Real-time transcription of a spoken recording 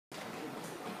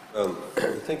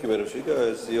Thank you, Madam Speaker.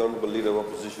 As the Honourable Leader of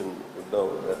Opposition would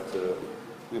know, that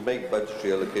we make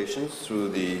budgetary allocations through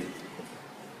the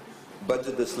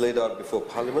budget that's laid out before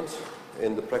Parliament.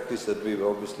 And the practice that we've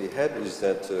obviously had is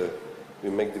that we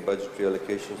make the budgetary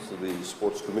allocations to the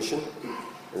Sports Commission.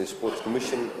 And the Sports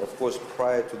Commission, of course,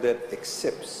 prior to that,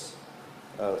 accepts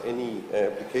any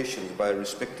applications by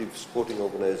respective sporting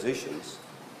organisations,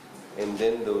 and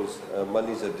then those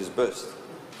monies are disbursed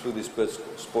through the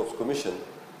Sports Commission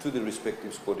to the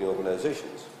respective sporting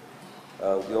organisations.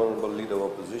 The Honourable Leader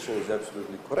of Opposition is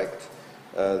absolutely correct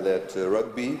that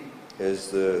rugby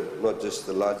has not just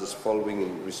the largest following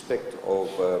in respect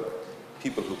of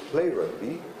people who play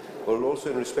rugby, but also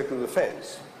in respect of the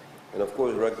fans. And of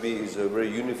course, rugby is a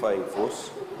very unifying force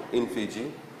in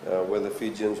Fiji, whether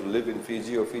Fijians who live in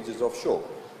Fiji or Fijians offshore,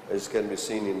 as can be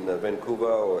seen in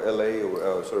Vancouver or LA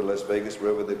or Las Vegas,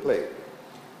 wherever they play.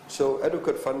 So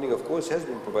adequate funding, of course, has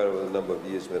been provided over a number of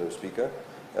years, Madam Speaker,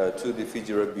 to the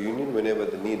Fiji Rugby Union whenever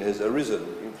the need has arisen,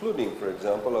 including, for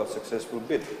example, our successful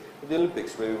bid at the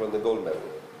Olympics, where we won the gold medal.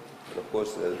 And of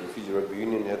course, the Fiji Rugby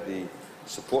Union had the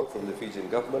support from the Fijian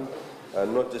government,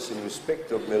 not just in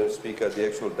respect of, Madam Speaker, the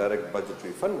actual direct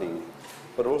budgetary funding,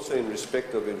 but also in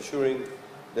respect of ensuring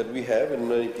that we have, and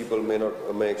many people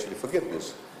may actually forget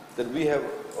this, that we have,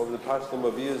 over the past number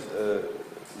of years,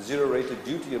 zero-rated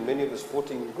duty on many of the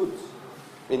sporting goods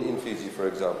in Fiji, for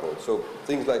example. So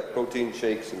things like protein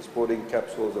shakes and sporting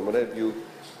capsules and what have you,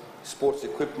 sports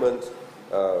equipment,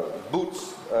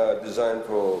 boots designed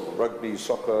for rugby,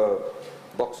 soccer,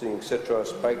 boxing, etc.,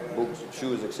 spiked boots,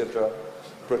 shoes, etc.,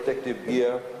 protective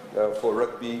gear for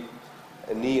rugby,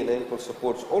 knee and ankle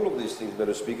supports, all of these things,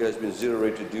 Madam Speaker, has been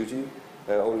zero-rated duty,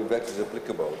 only that is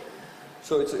applicable.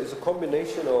 So it's a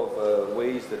combination of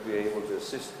ways that we are able to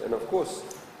assist. And of course,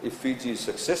 if Fiji is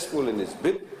successful in its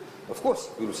bid, of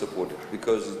course we will support it,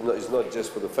 because it's not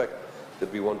just for the fact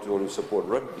that we want to only support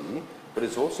rugby, but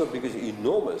it's also because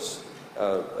enormous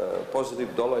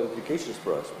positive dollar implications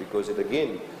for us, because it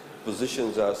again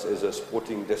positions us as a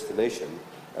sporting destination,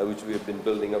 which we have been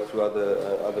building up through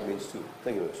other means too.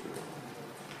 Thank you, Mr. Speaker.